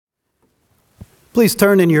Please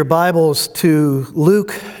turn in your Bibles to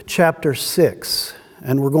Luke chapter 6,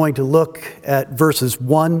 and we're going to look at verses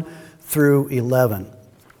 1 through 11.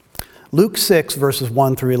 Luke 6, verses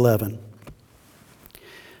 1 through 11.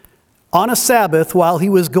 On a Sabbath, while he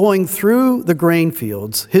was going through the grain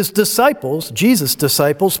fields, his disciples, Jesus'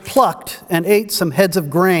 disciples, plucked and ate some heads of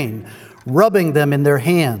grain, rubbing them in their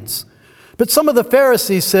hands. But some of the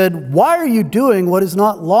Pharisees said, "Why are you doing what is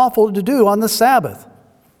not lawful to do on the Sabbath?"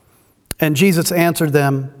 And Jesus answered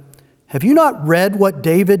them, "Have you not read what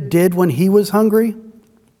David did when he was hungry?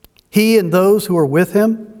 He and those who were with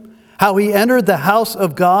him? How he entered the house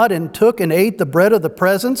of God and took and ate the bread of the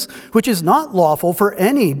presence, which is not lawful for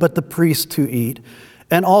any but the priest to eat,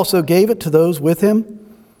 and also gave it to those with him?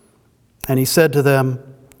 And he said to them,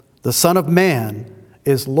 'The Son of Man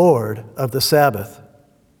is Lord of the Sabbath.'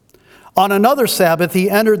 On another Sabbath, he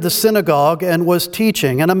entered the synagogue and was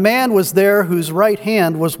teaching, and a man was there whose right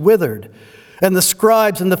hand was withered. And the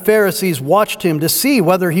scribes and the Pharisees watched him to see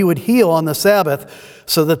whether he would heal on the Sabbath,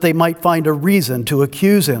 so that they might find a reason to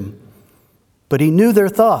accuse him. But he knew their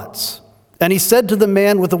thoughts, and he said to the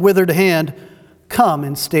man with the withered hand, 'Come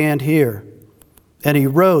and stand here.' And he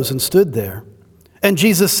rose and stood there. And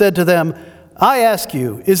Jesus said to them, 'I ask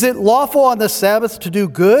you, is it lawful on the Sabbath to do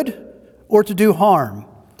good or to do harm?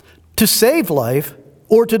 To save life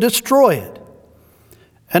or to destroy it?'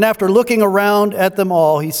 And after looking around at them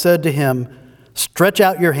all, he said to him, 'Stretch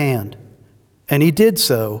out your hand.' And he did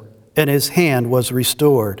so, and his hand was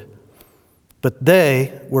restored. But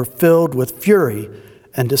they were filled with fury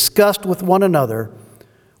and discussed with one another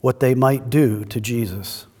what they might do to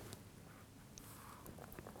Jesus."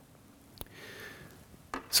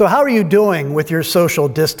 So how are you doing with your social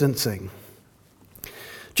distancing?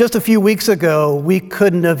 Just a few weeks ago, we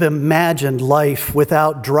couldn't have imagined life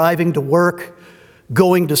without driving to work,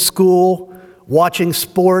 going to school, watching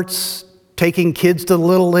sports, taking kids to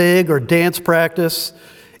Little League or dance practice,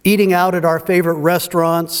 eating out at our favorite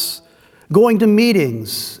restaurants, going to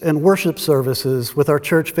meetings and worship services with our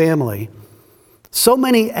church family. So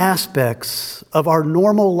many aspects of our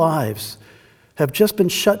normal lives have just been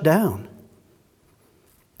shut down.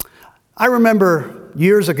 I remember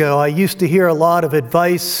years ago, I used to hear a lot of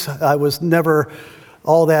advice. I was never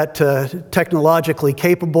all that technologically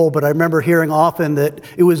capable, but I remember hearing often that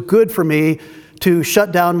it was good for me to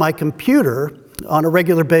shut down my computer on a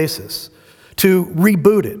regular basis, to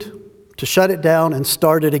reboot it, to shut it down and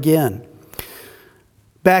start it again.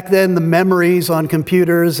 Back then, the memories on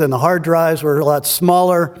computers and the hard drives were a lot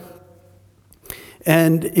smaller.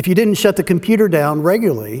 And if you didn't shut the computer down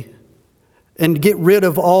regularly and get rid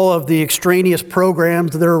of all of the extraneous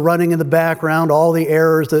programs that are running in the background, all the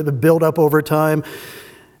errors that have built up over time,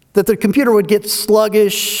 that the computer would get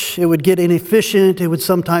sluggish, it would get inefficient, it would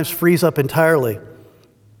sometimes freeze up entirely.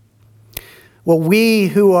 Well, we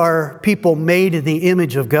who are people made in the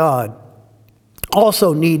image of God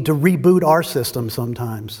also need to reboot our system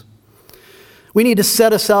sometimes. We need to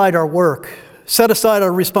set aside our work, set aside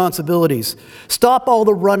our responsibilities, stop all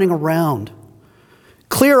the running around.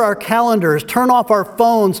 Clear our calendars, turn off our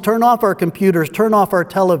phones, turn off our computers, turn off our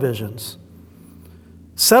televisions.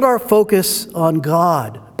 Set our focus on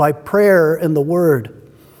God by prayer and the Word,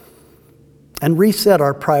 and reset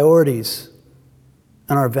our priorities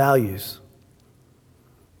and our values.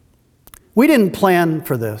 We didn't plan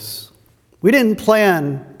for this. We didn't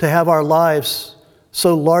plan to have our lives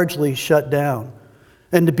so largely shut down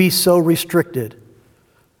and to be so restricted.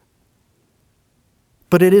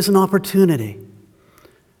 But it is an opportunity.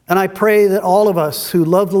 And I pray that all of us who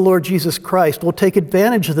love the Lord Jesus Christ will take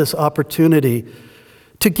advantage of this opportunity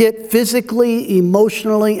to get physically,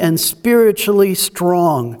 emotionally, and spiritually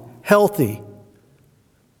strong, healthy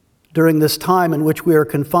during this time in which we are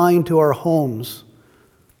confined to our homes.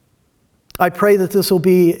 I pray that this will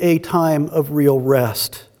be a time of real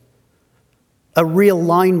rest, a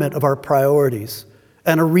realignment of our priorities,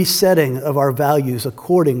 and a resetting of our values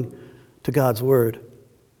according to God's Word.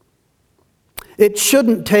 It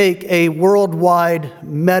shouldn't take a worldwide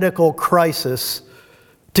medical crisis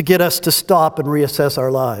to get us to stop and reassess our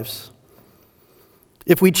lives.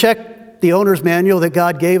 If we check the owner's manual that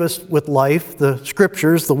God gave us with life, the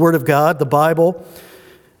Scriptures, the Word of God, the Bible,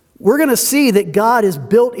 we're going to see that God is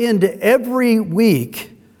built into every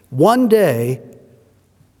week, one day,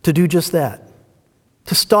 to do just that.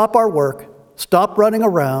 To stop our work, stop running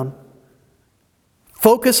around,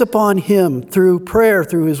 focus upon Him through prayer,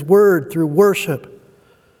 through His Word, through worship,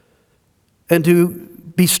 and to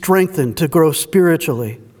be strengthened, to grow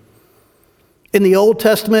spiritually. In the Old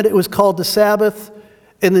Testament, it was called the Sabbath.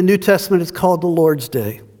 In the New Testament, it's called the Lord's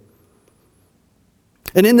Day.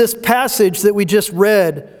 And in this passage that we just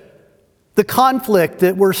read, The conflict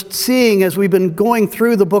that we're seeing as we've been going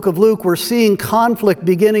through the book of Luke, we're seeing conflict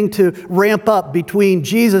beginning to ramp up between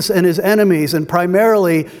Jesus and his enemies, and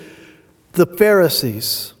primarily the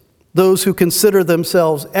Pharisees, those who consider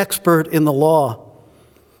themselves expert in the law.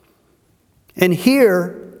 And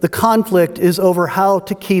here, the conflict is over how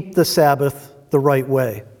to keep the Sabbath the right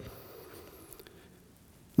way.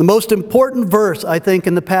 The most important verse, I think,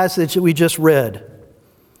 in the passage that we just read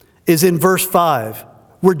is in verse 5,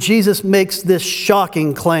 where Jesus makes this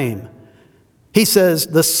shocking claim. He says,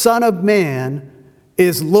 "The Son of Man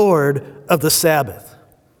is Lord of the Sabbath."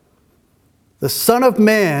 The Son of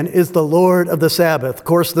Man is the Lord of the Sabbath. Of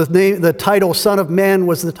course, the title Son of Man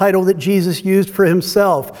was the title that Jesus used for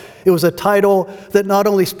himself. It was a title that not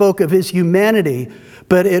only spoke of his humanity,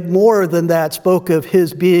 but it more than that spoke of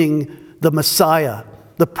his being the Messiah,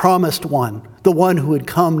 the promised one, the one who had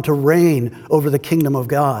come to reign over the kingdom of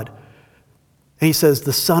God. And he says,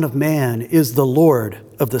 the Son of Man is the Lord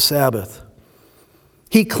of the Sabbath.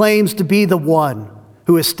 He claims to be the one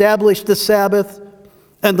who established the Sabbath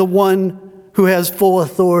and the one who has full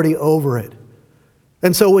authority over it.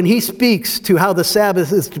 And so when he speaks to how the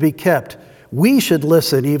Sabbath is to be kept, we should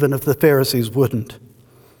listen even if the Pharisees wouldn't.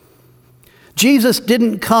 Jesus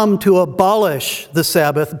didn't come to abolish the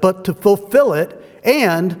Sabbath, but to fulfill it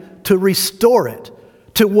and to restore it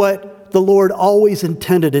to what the Lord always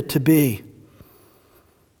intended it to be.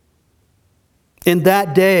 In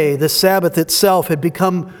that day, the Sabbath itself had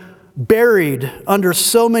become buried under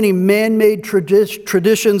so many man-made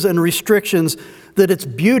traditions and restrictions that its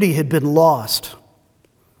beauty had been lost.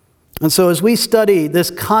 And so as we study this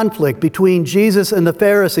conflict between Jesus and the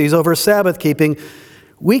Pharisees over Sabbath keeping,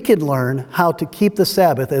 we can learn how to keep the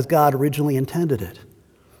Sabbath as God originally intended it.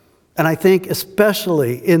 And I think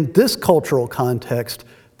especially in this cultural context,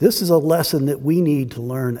 this is a lesson that we need to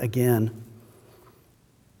learn again.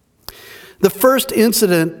 The first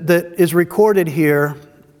incident that is recorded here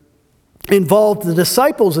involved the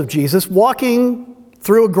disciples of Jesus walking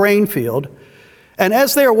through a grain field. And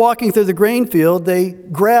as they are walking through the grain field, they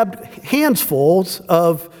grabbed handfuls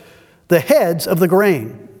of the heads of the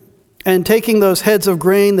grain. And taking those heads of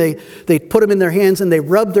grain, they put them in their hands and they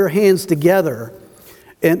rubbed their hands together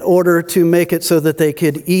in order to make it so that they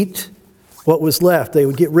could eat what was left. They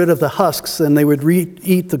would get rid of the husks and they would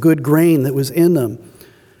eat the good grain that was in them.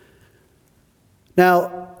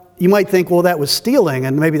 Now, you might think, well, that was stealing,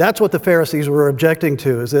 and maybe that's what the Pharisees were objecting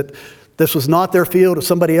to, is that this was not their field, it was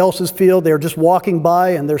somebody else's field. They were just walking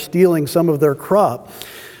by and they're stealing some of their crop.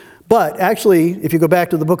 But actually, if you go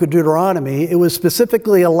back to the book of Deuteronomy, it was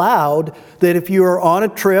specifically allowed that if you are on a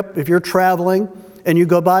trip, if you're traveling and you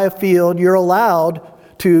go by a field, you're allowed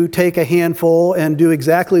to take a handful and do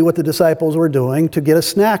exactly what the disciples were doing to get a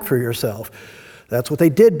snack for yourself. That's what they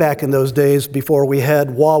did back in those days before we had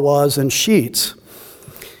Wawas and Sheets.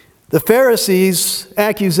 The Pharisees'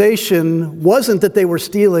 accusation wasn't that they were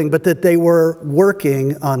stealing, but that they were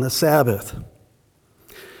working on the Sabbath.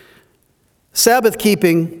 Sabbath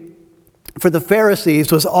keeping for the Pharisees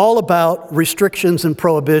was all about restrictions and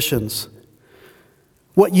prohibitions.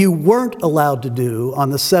 What you weren't allowed to do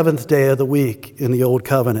on the seventh day of the week in the Old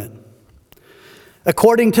Covenant.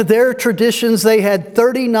 According to their traditions, they had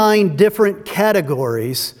 39 different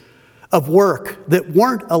categories of work that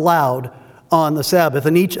weren't allowed on the Sabbath.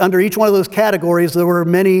 And under each one of those categories, there were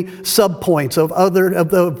many subpoints of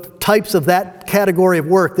the types of that category of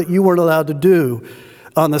work that you weren't allowed to do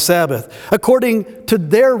on the Sabbath. According to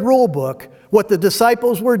their rule book, what the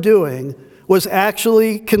disciples were doing was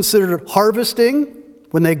actually considered harvesting,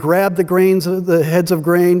 when they grabbed the heads of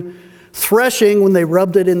grain, threshing when they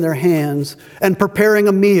rubbed it in their hands, and preparing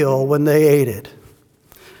a meal when they ate it.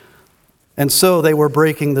 And so they were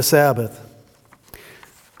breaking the Sabbath.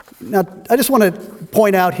 Now, I just want to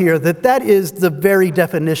point out here that that is the very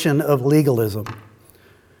definition of legalism.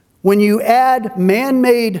 When you add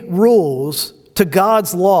man-made rules to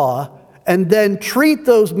God's law and then treat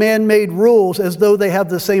those man-made rules as though they have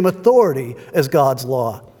the same authority as God's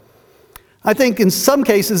law. I think in some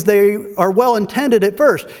cases they are well-intended at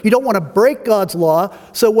first. You don't want to break God's law,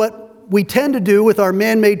 so what we tend to do with our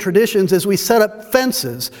man-made traditions is we set up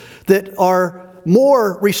fences that are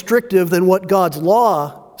more restrictive than what God's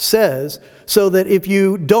law says, so that if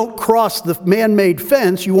you don't cross the man-made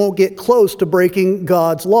fence, you won't get close to breaking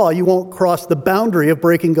God's law. You won't cross the boundary of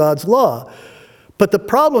breaking God's law. But the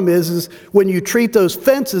problem is when you treat those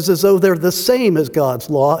fences as though they're the same as God's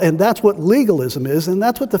law, and that's what legalism is, and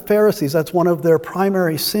that's what the Pharisees, that's one of their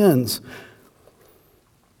primary sins.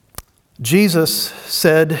 Jesus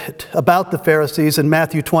said about the Pharisees in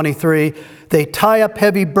Matthew 23, they tie up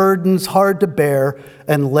heavy burdens hard to bear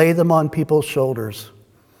and lay them on people's shoulders.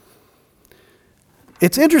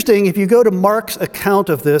 It's interesting, if you go to Mark's account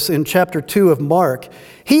of this in chapter 2 of Mark,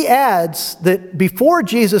 he adds that before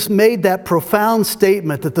Jesus made that profound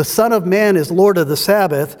statement that the Son of Man is Lord of the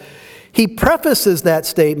Sabbath, he prefaces that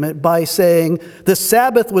statement by saying, the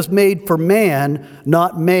Sabbath was made for man,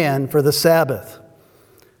 not man for the Sabbath.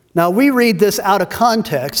 Now, we read this out of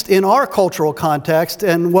context, in our cultural context,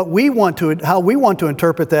 and how we want to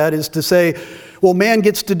interpret that is to say, well, man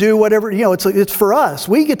gets to do whatever, it's for us.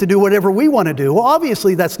 We get to do whatever we want to do. Well,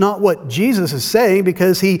 obviously, that's not what Jesus is saying,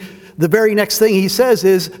 because the very next thing he says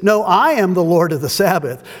is, no, I am the Lord of the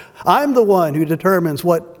Sabbath. I'm the one who determines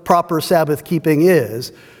what proper Sabbath-keeping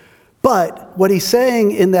is. But what he's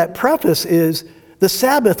saying in that preface is, the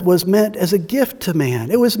Sabbath was meant as a gift to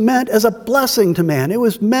man. It was meant as a blessing to man. It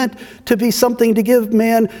was meant to be something to give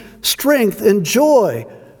man strength and joy.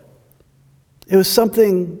 It was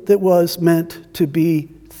something that was meant to be,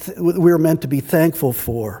 we were meant to be thankful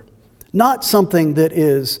for. Not something that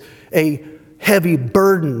is a heavy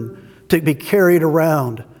burden to be carried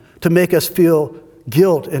around, to make us feel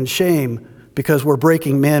guilt and shame because we're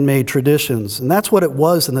breaking man-made traditions. And that's what it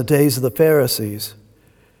was in the days of the Pharisees.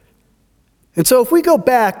 And so if we go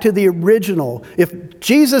back to the original, if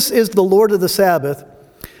Jesus is the Lord of the Sabbath,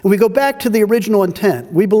 and we go back to the original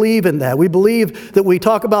intent, we believe in that. We believe that we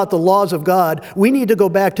talk about the laws of God. We need to go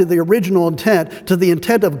back to the original intent, to the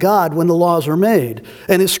intent of God when the laws were made.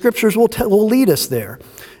 And His scriptures will lead us there.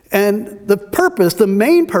 And the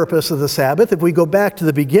main purpose of the Sabbath, if we go back to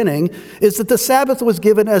the beginning, is that the Sabbath was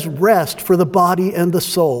given as rest for the body and the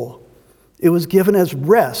soul. It was given as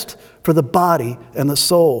rest for the body and the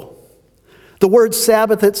soul. The word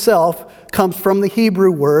Sabbath itself comes from the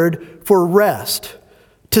Hebrew word for rest,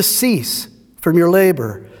 to cease from your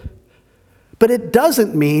labor. But it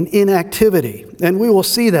doesn't mean inactivity, and we will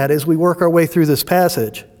see that as we work our way through this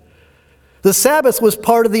passage. The Sabbath was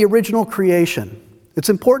part of the original creation. It's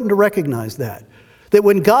important to recognize that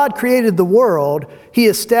when God created the world, He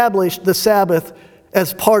established the Sabbath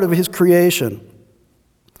as part of His creation.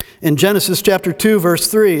 In Genesis chapter 2, verse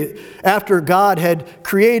 3, after God had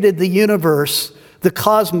created the universe, the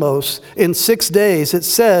cosmos, in 6 days, it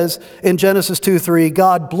says in Genesis 2:3,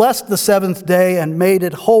 God blessed the seventh day and made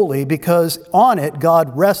it holy, because on it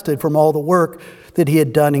God rested from all the work that He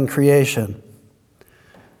had done in creation.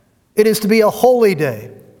 It is to be a holy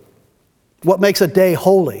day. What makes a day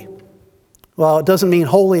holy? Well, it doesn't mean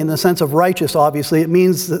holy in the sense of righteous, obviously. It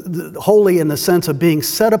means holy in the sense of being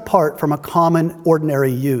set apart from a common,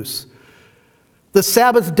 ordinary use. The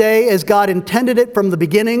Sabbath day, as God intended it from the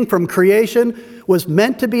beginning, from creation, was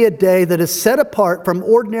meant to be a day that is set apart from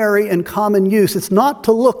ordinary and common use. It's not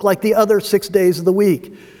to look like the other 6 days of the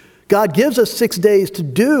week. God gives us 6 days to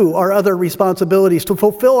do our other responsibilities, to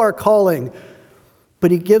fulfill our calling.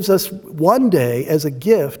 But He gives us one day as a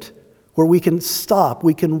gift where we can stop,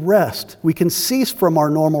 we can rest, we can cease from our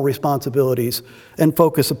normal responsibilities and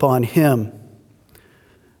focus upon Him.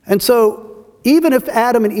 And so, even if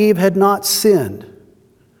Adam and Eve had not sinned,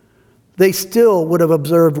 they still would have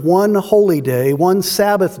observed one holy day, one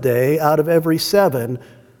Sabbath day out of every 7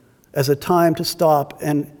 as a time to stop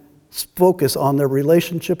and focus on their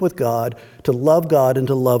relationship with God, to love God and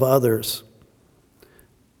to love others.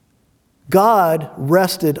 God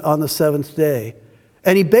rested on the 7th day.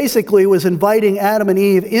 And He basically was inviting Adam and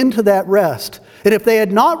Eve into that rest. And if they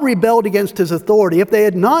had not rebelled against His authority, if they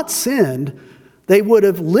had not sinned, they would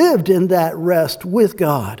have lived in that rest with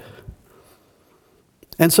God.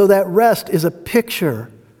 And so that rest is a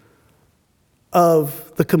picture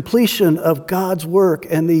of the completion of God's work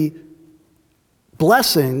and the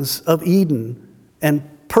blessings of Eden and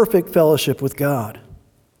perfect fellowship with God.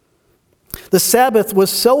 The Sabbath was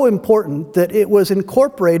so important that it was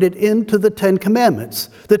incorporated into the 10 Commandments.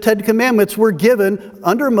 The 10 Commandments were given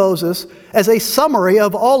under Moses as a summary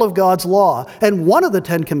of all of God's law. And one of the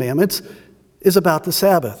 10 Commandments is about the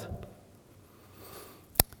Sabbath.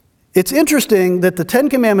 It's interesting that the 10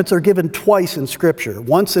 Commandments are given twice in Scripture,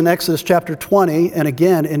 once in Exodus chapter 20 and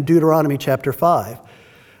again in Deuteronomy chapter 5.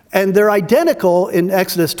 And they're identical in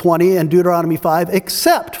Exodus 20 and Deuteronomy 5,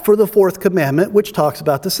 except for the 4th commandment, which talks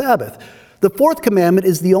about the Sabbath. The 4th commandment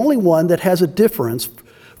is the only one that has a difference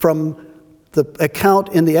from the account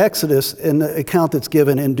in the Exodus and the account that's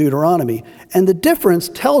given in Deuteronomy. And the difference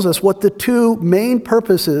tells us what the two main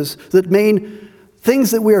purposes, the main things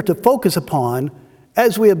that we are to focus upon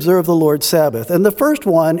as we observe the Lord's Sabbath. And the first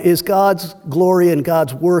one is God's glory and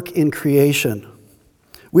God's work in creation.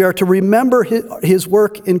 We are to remember His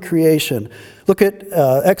work in creation. Look at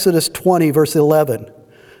Exodus 20, verse 11.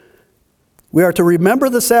 We are to remember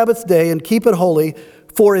the Sabbath day and keep it holy,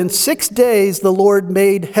 "For in 6 days the Lord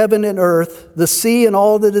made heaven and earth, the sea and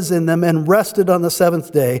all that is in them, and rested on the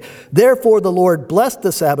seventh day. Therefore the Lord blessed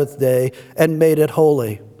the Sabbath day and made it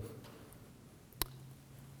holy."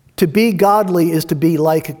 To be godly is to be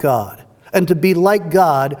like God. And to be like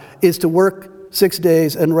God is to work 6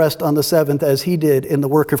 days and rest on the seventh, as he did in the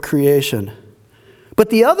work of creation. But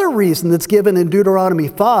the other reason that's given in Deuteronomy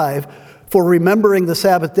 5 for remembering the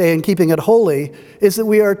Sabbath day and keeping it holy is that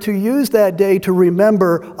we are to use that day to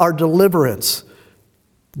remember our deliverance.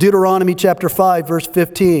 Deuteronomy chapter 5, verse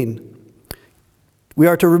 15. We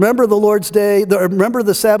are to remember the Lord's day, remember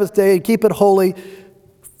the Sabbath day and keep it holy.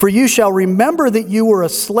 "For you shall remember that you were a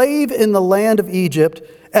slave in the land of Egypt,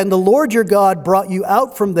 and the Lord your God brought you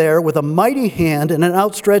out from there with a mighty hand and an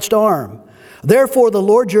outstretched arm. Therefore the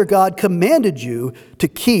Lord your God commanded you to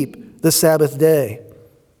keep the Sabbath day."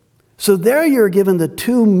 So there you're given the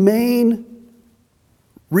two main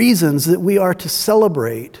reasons that we are to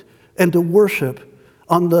celebrate and to worship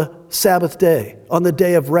on the Sabbath day, on the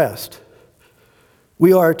day of rest.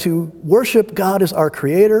 We are to worship God as our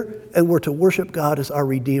Creator, and we're to worship God as our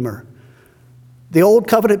Redeemer. The Old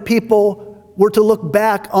Covenant people were to look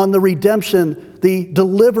back on the redemption, the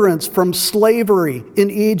deliverance from slavery in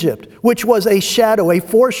Egypt, which was a shadow, a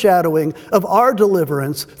foreshadowing of our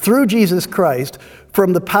deliverance through Jesus Christ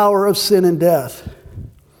from the power of sin and death.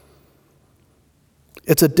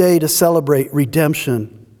 It's a day to celebrate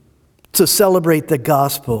redemption, to celebrate the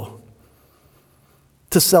gospel,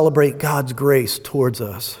 to celebrate God's grace towards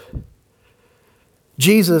us.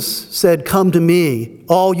 Jesus said, "Come to me,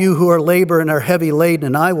 all you who are labor and are heavy laden,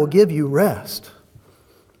 and I will give you rest."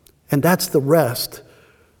 And that's the rest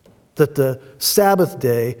that the Sabbath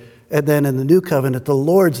day, and then in the New Covenant, the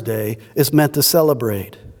Lord's Day, is meant to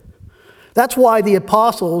celebrate. That's why the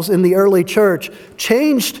apostles in the early church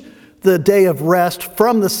changed the day of rest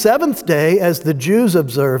from the seventh day, as the Jews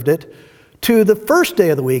observed it, to the first day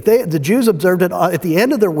of the week. The Jews observed it at the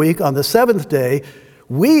end of their week on the seventh day.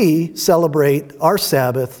 We celebrate our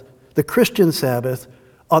Sabbath, the Christian Sabbath,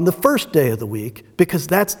 on the first day of the week, because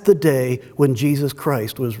that's the day when Jesus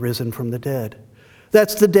Christ was risen from the dead.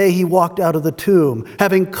 That's the day he walked out of the tomb,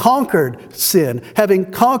 having conquered sin, having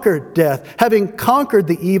conquered death, having conquered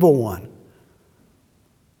the evil one.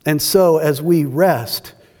 And so as we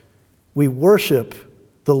rest, we worship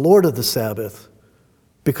the Lord of the Sabbath,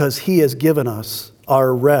 because he has given us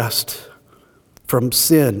our rest from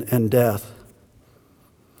sin and death.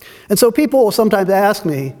 And so people will sometimes ask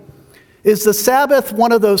me, is the Sabbath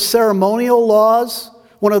one of those ceremonial laws?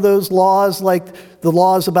 One of those laws like the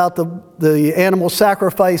laws about the animal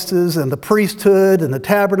sacrifices and the priesthood and the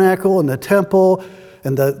tabernacle and the temple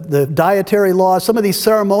and the dietary laws, some of these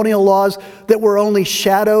ceremonial laws that were only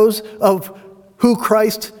shadows of who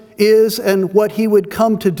Christ is and what he would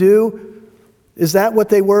come to do? Is that what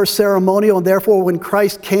they were, ceremonial? And therefore, when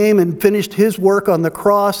Christ came and finished his work on the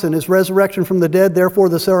cross and his resurrection from the dead, therefore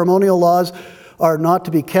the ceremonial laws are not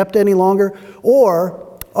to be kept any longer?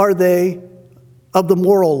 Or are they of the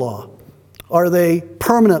moral law? Are they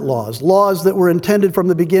permanent laws, laws that were intended from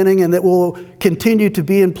the beginning and that will continue to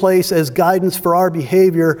be in place as guidance for our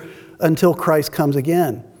behavior until Christ comes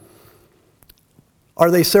again? Are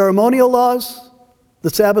they ceremonial laws, the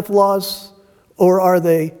Sabbath laws, or are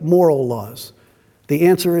they moral laws? The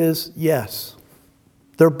answer is yes.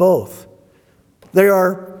 They're both. They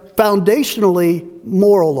are foundationally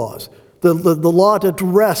moral laws. The law to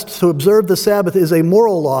rest, to observe the Sabbath, is a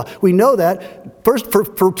moral law. We know that, first,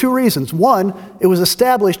 for two reasons. One, it was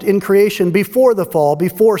established in creation before the fall,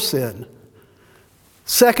 before sin.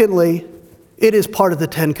 Secondly, it is part of the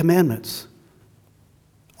Ten Commandments.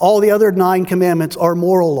 All the other 9 commandments are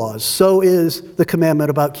moral laws. So is the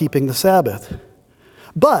commandment about keeping the Sabbath.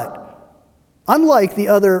 But, unlike the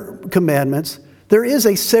other commandments, there is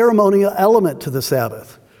a ceremonial element to the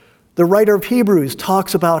Sabbath. The writer of Hebrews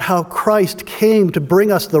talks about how Christ came to bring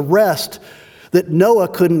us the rest that Noah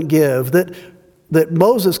couldn't give, that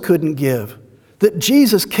Moses couldn't give, that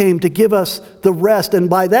Jesus came to give us the rest. And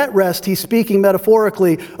by that rest, he's speaking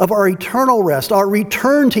metaphorically of our eternal rest, our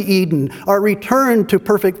return to Eden, our return to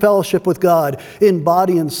perfect fellowship with God in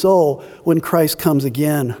body and soul when Christ comes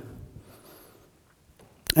again.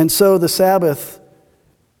 And so the Sabbath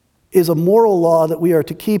is a moral law that we are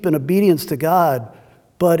to keep in obedience to God,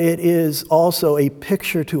 but it is also a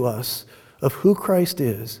picture to us of who Christ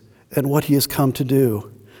is and what he has come to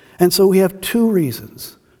do. And so we have 2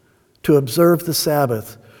 reasons to observe the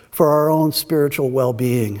Sabbath for our own spiritual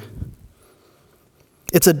well-being.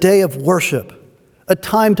 It's a day of worship, a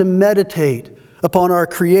time to meditate upon our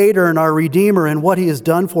Creator and our Redeemer and what He has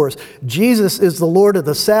done for us. Jesus is the Lord of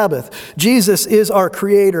the Sabbath. Jesus is our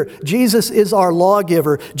Creator. Jesus is our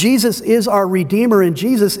lawgiver. Jesus is our Redeemer, and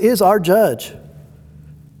Jesus is our judge.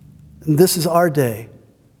 And this is our day,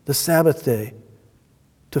 the Sabbath day,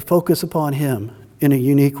 to focus upon Him in a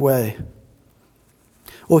unique way.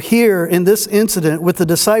 Well, here in this incident with the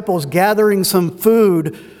disciples gathering some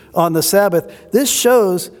food on the Sabbath, this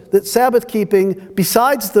shows that Sabbath keeping,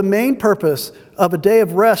 besides the main purpose of a day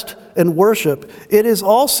of rest and worship, it is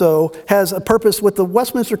also has a purpose with the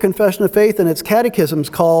Westminster Confession of Faith and its catechisms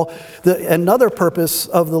call another purpose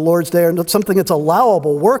of the Lord's Day, and something that's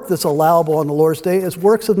allowable, work that's allowable on the Lord's Day, is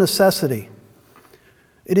works of necessity.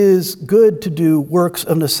 It is good to do works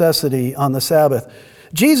of necessity on the Sabbath.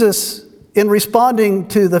 Jesus, in responding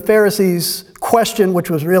to the Pharisees' question, which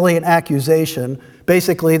was really an accusation,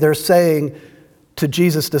 basically they're saying to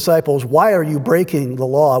Jesus' disciples, why are you breaking the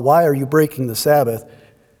law? Why are you breaking the Sabbath?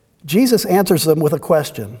 Jesus answers them with a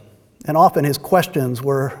question. And often his questions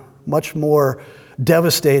were much more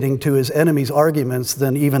devastating to his enemies' arguments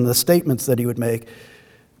than even the statements that he would make.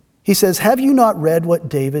 He says, have you not read what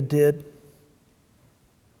David did?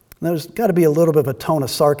 And there's got to be a little bit of a tone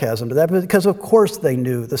of sarcasm to that, because of course they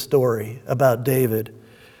knew the story about David.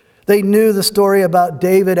 They knew the story about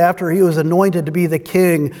David after he was anointed to be the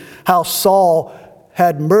king, how Saul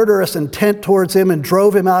had murderous intent towards him and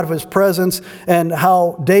drove him out of his presence, and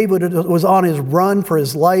how David was on his run for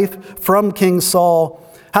his life from King Saul,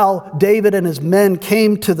 how David and his men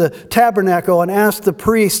came to the tabernacle and asked the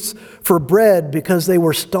priests for bread because they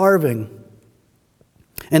were starving.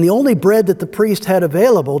 And the only bread that the priest had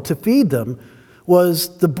available to feed them was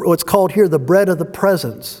what's called here the bread of the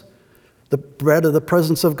presence. The bread of the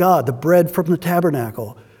presence of God, the bread from the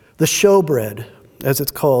tabernacle, the showbread, as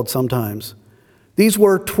it's called sometimes. These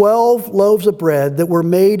were 12 loaves of bread that were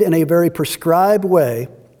made in a very prescribed way.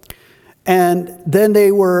 And then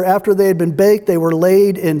they were, after they had been baked, they were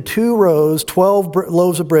laid in 2 rows, 12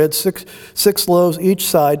 loaves of bread, six loaves each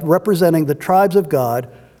side, representing the tribes of God,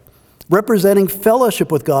 representing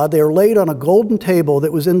fellowship with God. They were laid on a golden table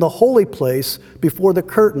that was in the holy place before the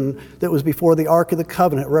curtain that was before the Ark of the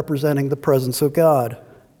Covenant, representing the presence of God.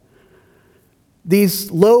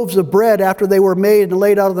 These loaves of bread, after they were made and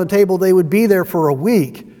laid out on the table, they would be there for a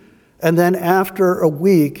week. And then after a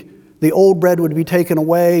week, the old bread would be taken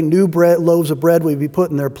away, new loaves of bread would be put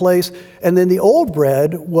in their place, and then the old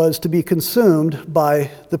bread was to be consumed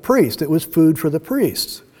by the priest. It was food for the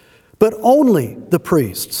priests, but only the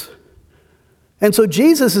priests. And so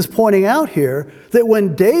Jesus is pointing out here that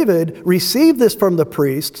when David received this from the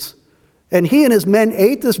priests, and he and his men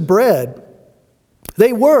ate this bread,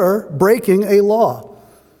 they were breaking a law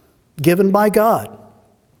given by God.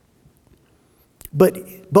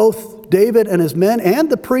 But both David and his men and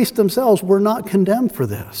the priests themselves were not condemned for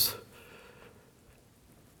this.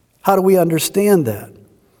 How do we understand that?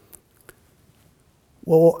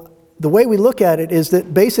 Well, the way we look at it is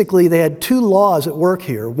that basically they had 2 laws at work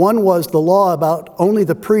here. One was the law about only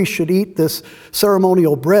the priest should eat this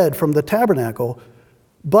ceremonial bread from the tabernacle.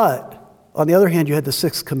 But on the other hand, you had the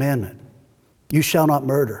 6th commandment. You shall not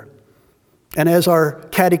murder. And as our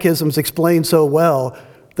catechisms explain so well,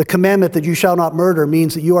 the commandment that you shall not murder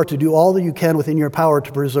means that you are to do all that you can within your power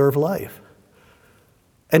to preserve life.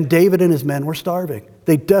 And David and his men were starving.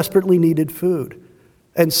 They desperately needed food.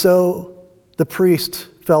 And so the priest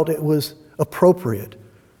felt it was appropriate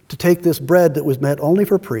to take this bread that was meant only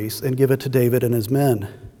for priests and give it to David and his men.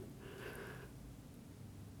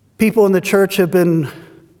 People in the church have been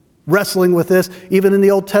wrestling with this. Even in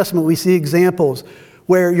the Old Testament, we see examples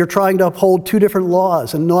where you're trying to uphold 2 different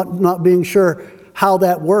laws and not being sure how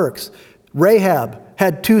that works. Rahab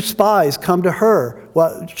had 2 spies come to her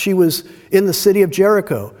while she was in the city of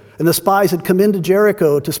Jericho. And the spies had come into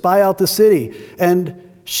Jericho to spy out the city. And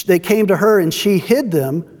they came to her and she hid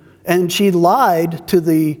them, and she lied to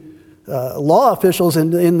the law officials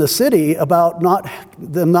in the city about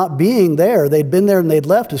them not being there. They'd been there and they'd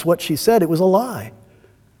left is what she said. It was a lie.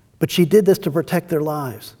 But she did this to protect their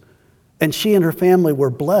lives. And she and her family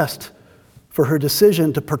were blessed for her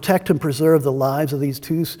decision to protect and preserve the lives of these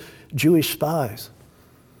 2 Jewish spies.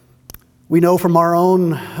 We know from our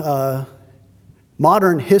own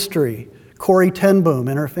modern history, Corrie ten Boom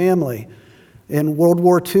and her family in World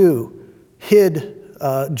War II hid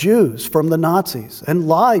Jews from the Nazis and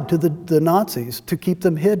lied to the Nazis to keep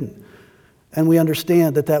them hidden. And we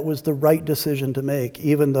understand that that was the right decision to make,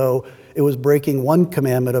 even though it was breaking one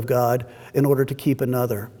commandment of God in order to keep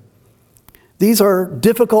another. These are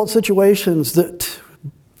difficult situations that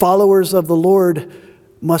followers of the Lord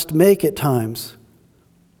must make at times.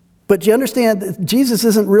 But you understand that Jesus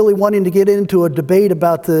isn't really wanting to get into a debate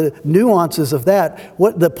about the nuances of that.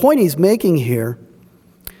 What the point he's making here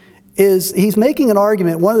is he's making an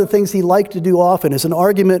argument. One of the things he liked to do often is an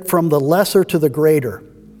argument from the lesser to the greater.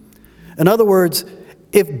 In other words,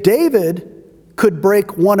 if David could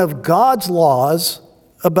break one of God's laws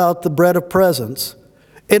about the bread of presence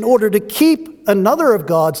in order to keep another of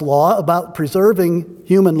God's law about preserving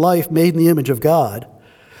human life made in the image of God,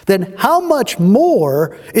 then how much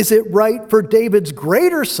more is it right for David's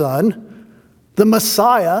greater son, the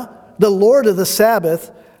Messiah, the Lord of the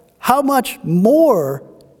Sabbath, how much more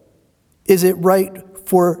is it right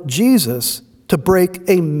for Jesus to break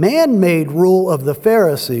a man-made rule of the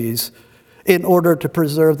Pharisees in order to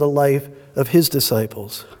preserve the life of his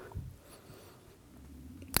disciples?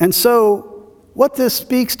 And so what this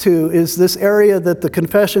speaks to is this area that the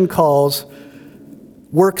confession calls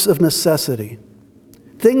works of necessity.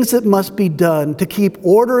 Things that must be done to keep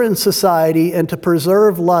order in society and to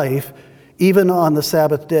preserve life even on the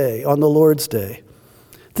Sabbath day, on the Lord's day.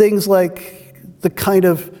 Things like the kind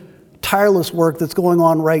of tireless work that's going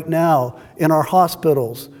on right now in our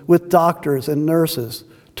hospitals with doctors and nurses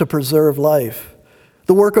to preserve life.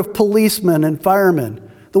 The work of policemen and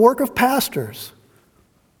firemen. The work of pastors.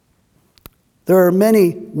 There are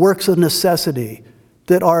many works of necessity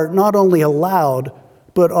that are not only allowed,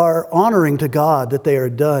 but are honoring to God that they are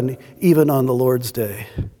done even on the Lord's day.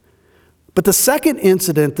 But the second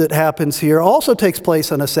incident that happens here also takes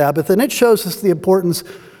place on a Sabbath, and it shows us the importance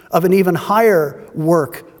of an even higher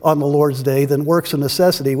work on the Lord's day than works of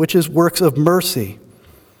necessity, which is works of mercy.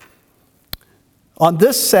 On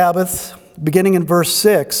this Sabbath, beginning in verse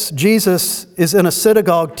 6, Jesus is in a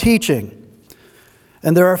synagogue teaching,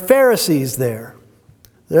 and there are Pharisees there.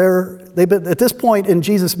 They've been, at this point in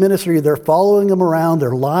Jesus' ministry, they're following him around,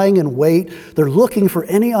 they're lying in wait, they're looking for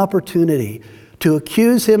any opportunity to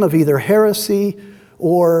accuse him of either heresy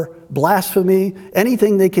or blasphemy,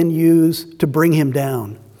 anything they can use to bring him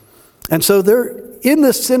down. And so they're in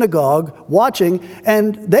this synagogue watching,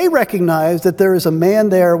 and they recognize that there is a man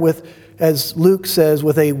there with, as Luke says,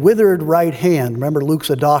 with a withered right hand. Remember, Luke's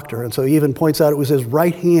a doctor, and so he even points out it was his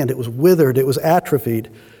right hand. It was withered, it was atrophied,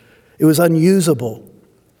 it was unusable.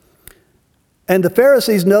 And the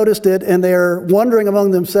Pharisees noticed it, and they're wondering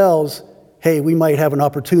among themselves, hey, we might have an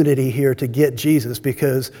opportunity here to get Jesus,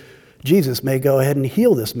 because Jesus may go ahead and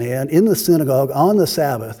heal this man in the synagogue on the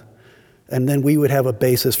Sabbath, and then we would have a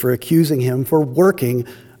basis for accusing him for working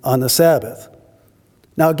on the Sabbath.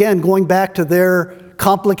 Now again, going back to their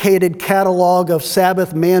complicated catalog of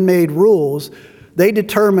Sabbath man-made rules, they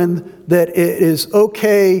determined that it is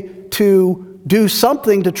okay to do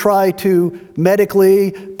something to try to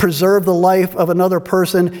medically preserve the life of another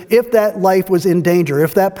person if that life was in danger.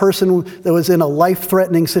 If that person that was in a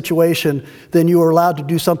life-threatening situation, then you were allowed to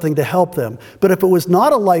do something to help them. But if it was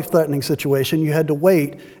not a life-threatening situation, you had to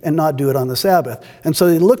wait and not do it on the Sabbath. And so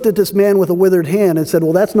they looked at this man with a withered hand and said,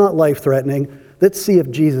 well, that's not life-threatening. Let's see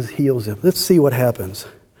if Jesus heals him. Let's see what happens.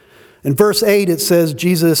 In verse 8, it says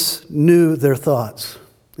Jesus knew their thoughts.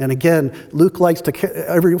 And again, Luke likes to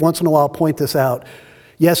every once in a while point this out.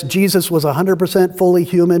 Yes, Jesus was 100% fully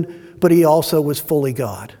human, but he also was fully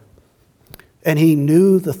God. And he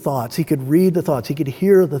knew the thoughts. He could read the thoughts. He could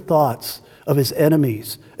hear the thoughts of his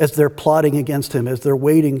enemies as they're plotting against him, as they're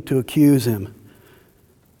waiting to accuse him.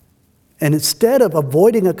 And instead of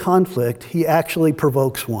avoiding a conflict, he actually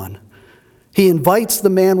provokes one. He invites the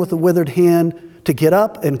man with the withered hand to get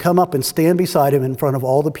up and come up and stand beside him in front of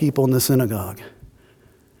all the people in the synagogue.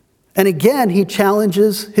 And again, he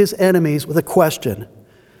challenges his enemies with a question.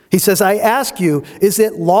 He says, I ask you, is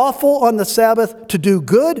it lawful on the Sabbath to do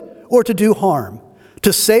good or to do harm?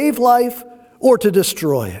 To save life or to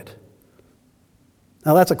destroy it?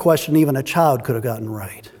 Now that's a question even a child could have gotten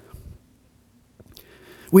right.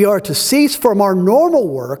 We are to cease from our normal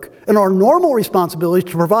work and our normal responsibility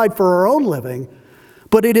to provide for our own living,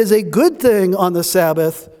 but it is a good thing on the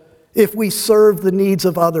Sabbath if we serve the needs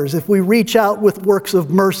of others, if we reach out with works of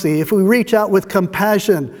mercy, if we reach out with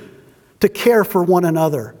compassion to care for one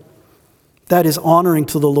another. That is honoring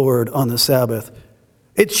to the Lord on the Sabbath.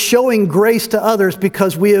 It's showing grace to others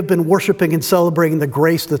because we have been worshiping and celebrating the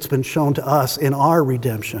grace that's been shown to us in our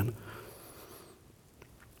redemption.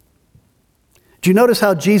 Do you notice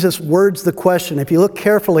how Jesus words the question? If you look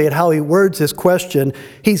carefully at how he words his question,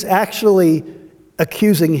 he's actually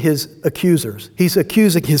accusing his accusers. He's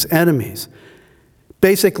accusing his enemies.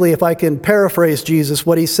 Basically, if I can paraphrase Jesus,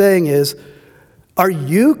 what he's saying is, are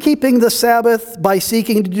you keeping the Sabbath by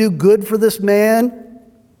seeking to do good for this man,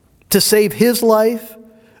 to save his life,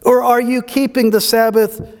 Or are you keeping the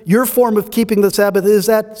Sabbath, your form of keeping the Sabbath, is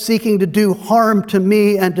that seeking to do harm to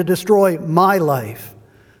me and to destroy my life?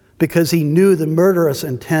 Because he knew the murderous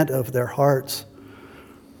intent of their hearts.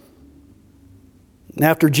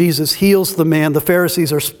 After Jesus heals the man, the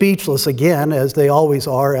Pharisees are speechless again, as they always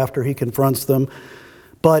are after he confronts them.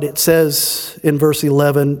 But it says in verse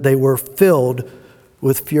 11, they were filled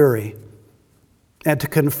with fury. And to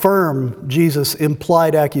confirm Jesus'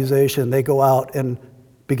 implied accusation, they go out and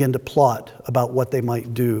begin to plot about what they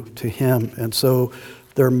might do to him. And so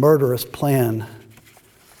their murderous plan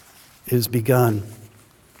is begun.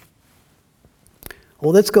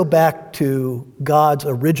 Well, let's go back to God's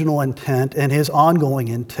original intent and his ongoing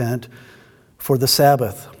intent for the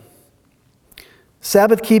Sabbath.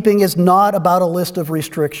 Sabbath keeping is not about a list of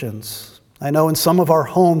restrictions. I know in some of our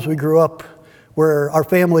homes we grew up where our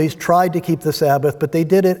families tried to keep the Sabbath, but they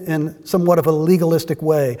did it in somewhat of a legalistic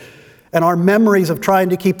way. And our memories of trying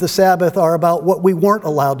to keep the Sabbath are about what we weren't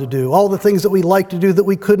allowed to do, all the things that we liked to do that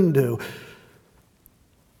we couldn't do.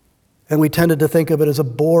 And we tended to think of it as a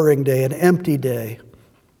boring day, an empty day.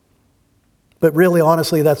 But really,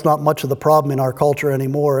 honestly, that's not much of the problem in our culture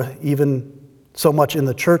anymore, even so much in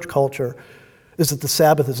the church culture, is that the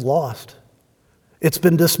Sabbath is lost. It's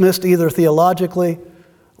been dismissed either theologically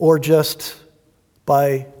or just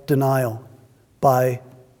by denial, by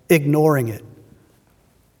ignoring it.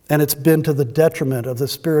 And it's been to the detriment of the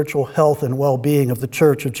spiritual health and well-being of the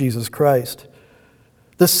Church of Jesus Christ.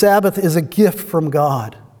 The Sabbath is a gift from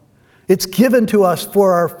God. It's given to us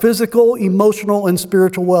for our physical, emotional, and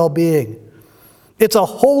spiritual well-being. It's a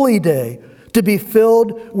holy day to be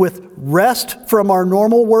filled with rest from our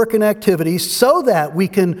normal work and activities so that we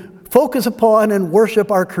can focus upon and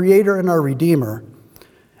worship our Creator and our Redeemer.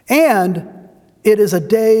 And it is a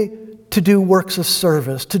day to do works of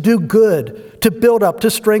service, to do good, to build up,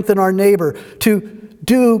 to strengthen our neighbor, to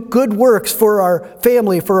do good works for our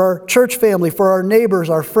family, for our church family, for our neighbors,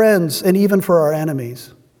 our friends, and even for our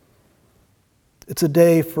enemies. It's a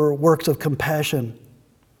day for works of compassion.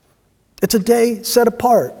 It's a day set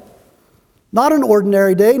apart. Not an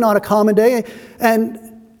ordinary day, not a common day.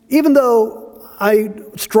 And even though I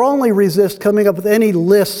strongly resist coming up with any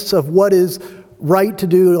lists of what is right to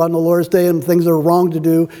do on the Lord's Day and things that are wrong to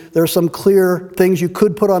do, there are some clear things you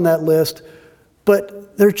could put on that list.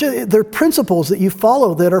 But they're principles that you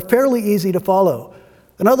follow that are fairly easy to follow.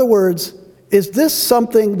 In other words, is this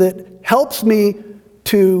something that helps me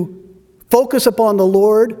to focus upon the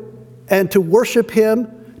Lord and to worship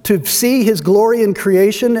Him, to see His glory in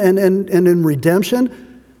creation and in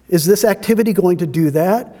redemption? Is this activity going to do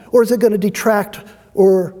that? Or is it going to detract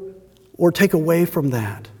or take away from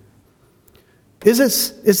that? Is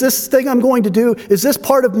this thing I'm going to do, is this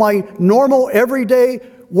part of my normal everyday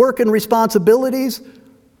work and responsibilities?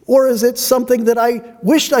 Or is it something that I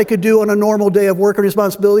wished I could do on a normal day of work and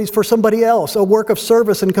responsibilities for somebody else, a work of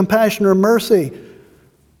service and compassion or mercy?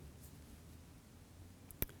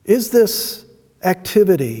 Is this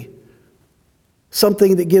activity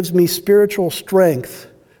something that gives me spiritual strength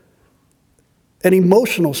and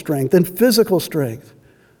emotional strength and physical strength?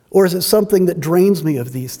 Or is it something that drains me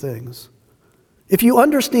of these things? If you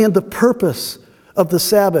understand the purpose of the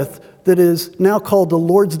Sabbath that is now called the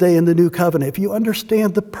Lord's Day in the New Covenant, if you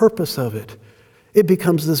understand the purpose of it, it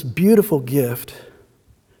becomes this beautiful gift.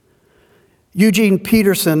 Eugene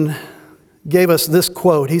Peterson gave us this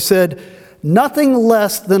quote. He said, "Nothing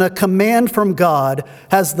less than a command from God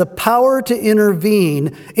has the power to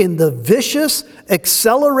intervene in the vicious,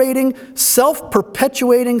 accelerating,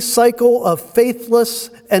 self-perpetuating cycle of faithless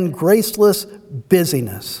and graceless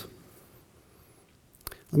busyness."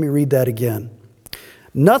 Let me read that again.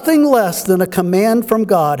 Nothing less than a command from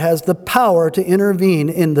God has the power to intervene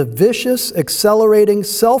in the vicious, accelerating,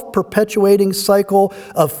 self-perpetuating cycle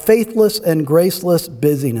of faithless and graceless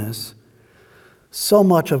busyness. So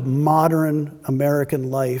much of modern American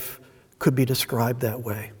life could be described that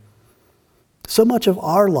way. So much of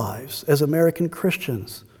our lives as American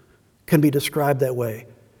Christians can be described that way.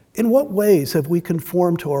 In what ways have we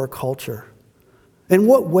conformed to our culture? In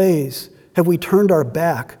what ways have we turned our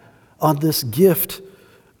back on this gift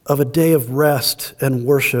of a day of rest and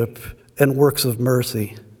worship and works of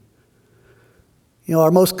mercy? You know,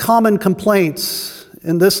 our most common complaints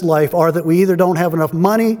in this life are that we either don't have enough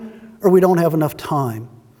money or we don't have enough time.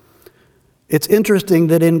 It's interesting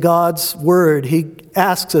that in God's word, He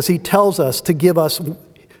asks us, He tells us to give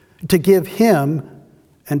Him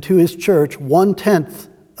and to His church 1/10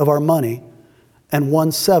 of our money and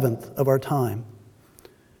 1/7 of our time.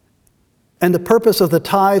 And the purpose of the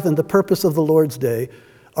tithe and the purpose of the Lord's Day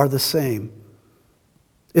are the same.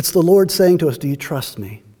 It's the Lord saying to us, do you trust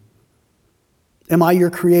me? Am I your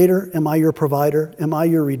creator? Am I your provider? Am I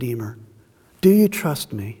your redeemer? Do you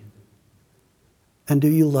trust me? And do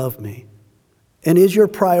you love me? And is your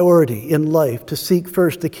priority in life to seek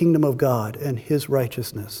first the kingdom of God and his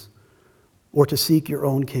righteousness, or to seek your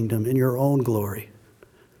own kingdom in your own glory?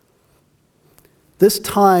 This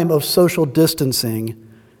time of social distancing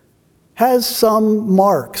has some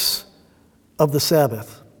marks of the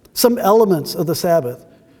Sabbath, some elements of the Sabbath,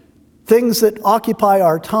 things that occupy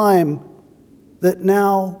our time that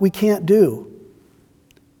now we can't do.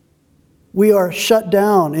 We are shut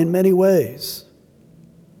down in many ways.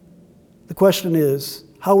 The question is,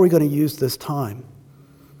 how are we going to use this time?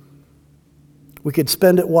 We could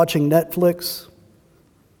spend it watching Netflix.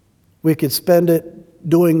 We could spend it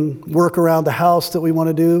doing work around the house that we want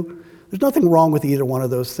to do. There's nothing wrong with either one of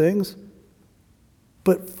those things.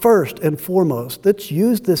 But first and foremost, let's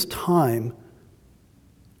use this time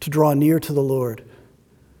to draw near to the Lord,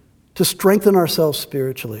 to strengthen ourselves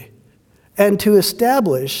spiritually, and to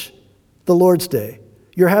establish the Lord's Day.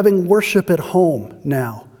 You're having worship at home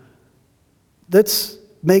now. Let's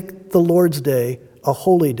make the Lord's Day a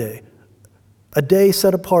holy day, a day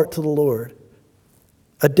set apart to the Lord,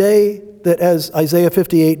 a day that, as Isaiah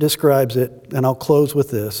 58 describes it, and I'll close with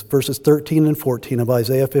this, verses 13 and 14 of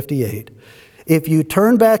Isaiah 58, if you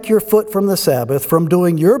turn back your foot from the Sabbath, from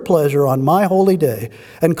doing your pleasure on my holy day,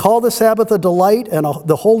 and call the Sabbath a delight and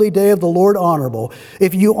the holy day of the Lord honorable,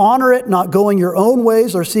 if you honor it, not going your own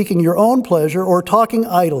ways or seeking your own pleasure or talking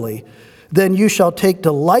idly, then you shall take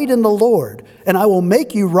delight in the Lord, and I will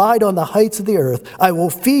make you ride on the heights of the earth. I will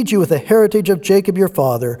feed you with the heritage of Jacob your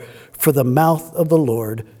father, for the mouth of the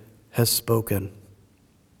Lord has spoken.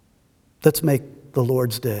 Let's make the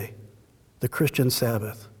Lord's Day, the Christian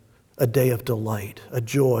Sabbath, a day of delight, a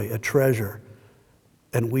joy, a treasure,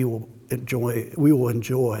 and we will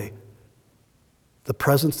enjoy the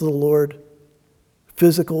presence of the Lord,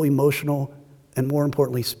 physical, emotional, and more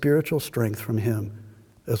importantly, spiritual strength from him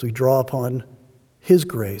as we draw upon his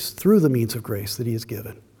grace through the means of grace that he has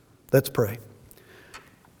given. Let's pray.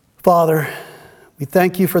 Father, we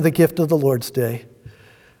thank you for the gift of the Lord's Day.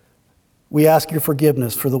 We ask your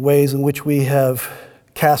forgiveness for the ways in which we have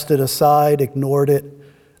cast it aside, ignored it,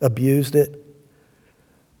 abused it.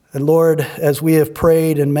 And Lord, as we have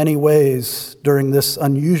prayed in many ways during this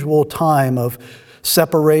unusual time of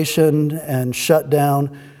separation and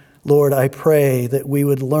shutdown, Lord, I pray that we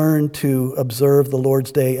would learn to observe the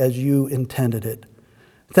Lord's Day as you intended it.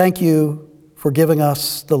 Thank you for giving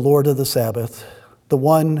us the Lord of the Sabbath, the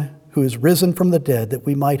one who is risen from the dead, that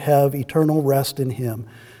we might have eternal rest in him.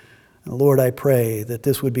 And Lord, I pray that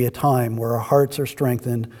this would be a time where our hearts are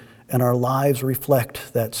strengthened and our lives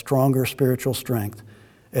reflect that stronger spiritual strength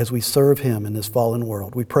as we serve him in this fallen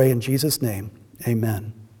world. We pray in Jesus' name,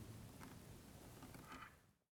 amen.